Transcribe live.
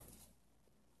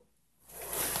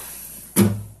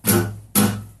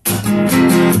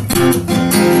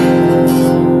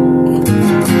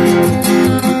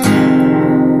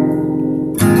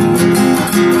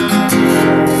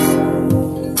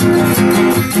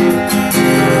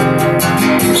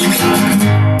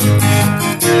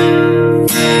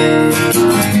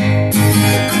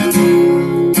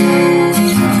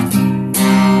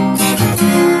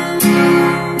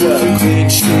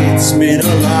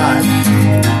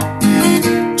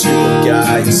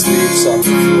who sleeps on the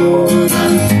floor.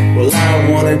 Well,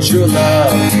 I wanted your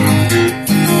love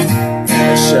and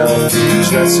a shelf in the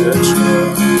dresser drawer.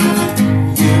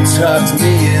 You tucked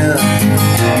me in,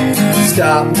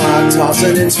 stopped my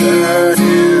tossing and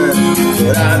turning,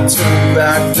 but I turned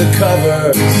back the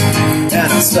covers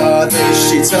and I saw the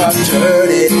sheets are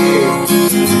dirty.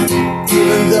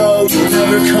 Even though you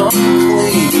never come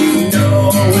clean, you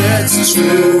know it's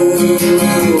true.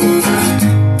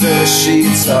 The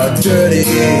sheets are dirty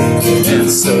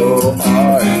and so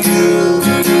are you.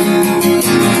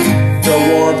 The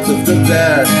warmth of the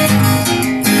bed,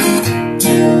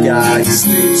 a guy who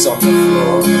sleeps on the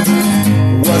floor,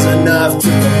 was enough to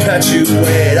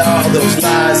perpetuate all those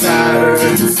lies I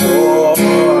heard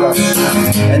before.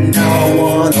 And now I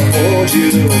wanna hold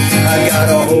you, I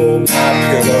gotta hold my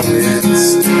pillow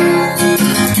instead,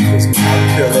 'cause my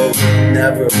pillow will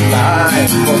never lie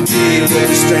or be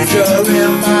with a stranger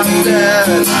in my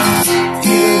bed.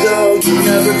 Even though you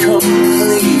never come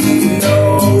clean, you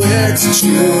know it's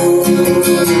true.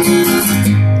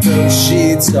 Those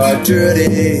sheets are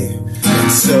dirty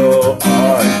and so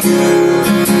are you.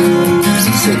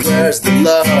 So where's the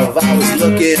love I was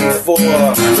looking for?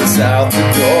 It's out the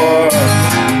door.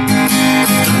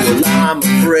 Well, I'm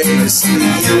afraid to see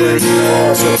you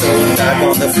anymore, so throw it back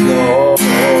on the floor.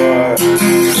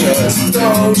 'Cause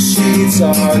those sheets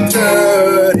are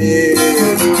dirty.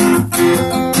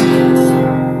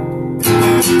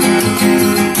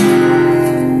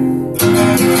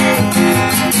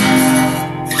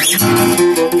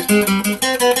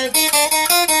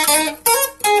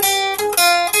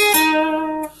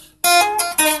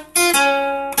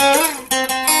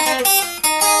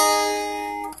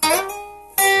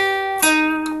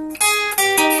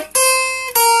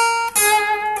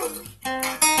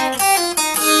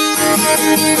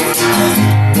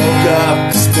 Woke up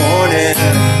this morning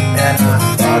and I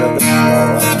thought of the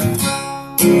flood,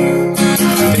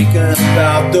 thinking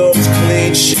about those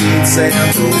clean sheets and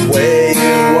the way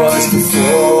it was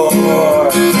before.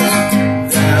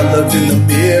 Then I looked in the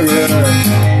mirror,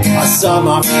 I saw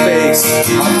my face,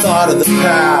 I thought of the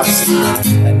past,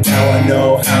 and now I know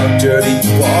how dirty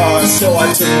you are. So I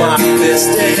took my fist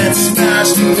and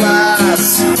smashed the glass.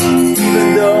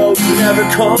 Even though you never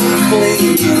come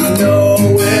clean, you know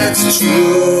it's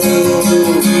true.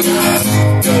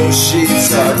 Those sheets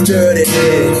are dirty,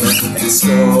 and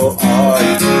so are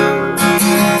you.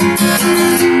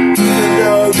 Even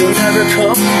though you'll never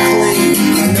come clean,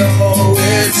 you know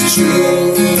it's true.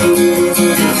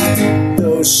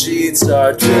 Those sheets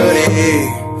are dirty,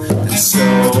 and so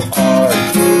are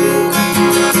you.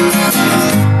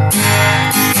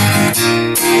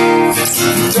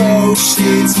 Those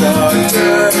sheets are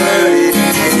dirty.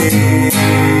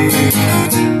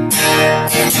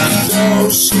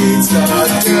 Those sheets are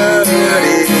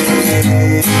dirty.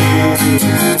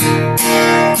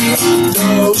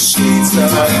 Those sheets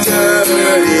are dirty.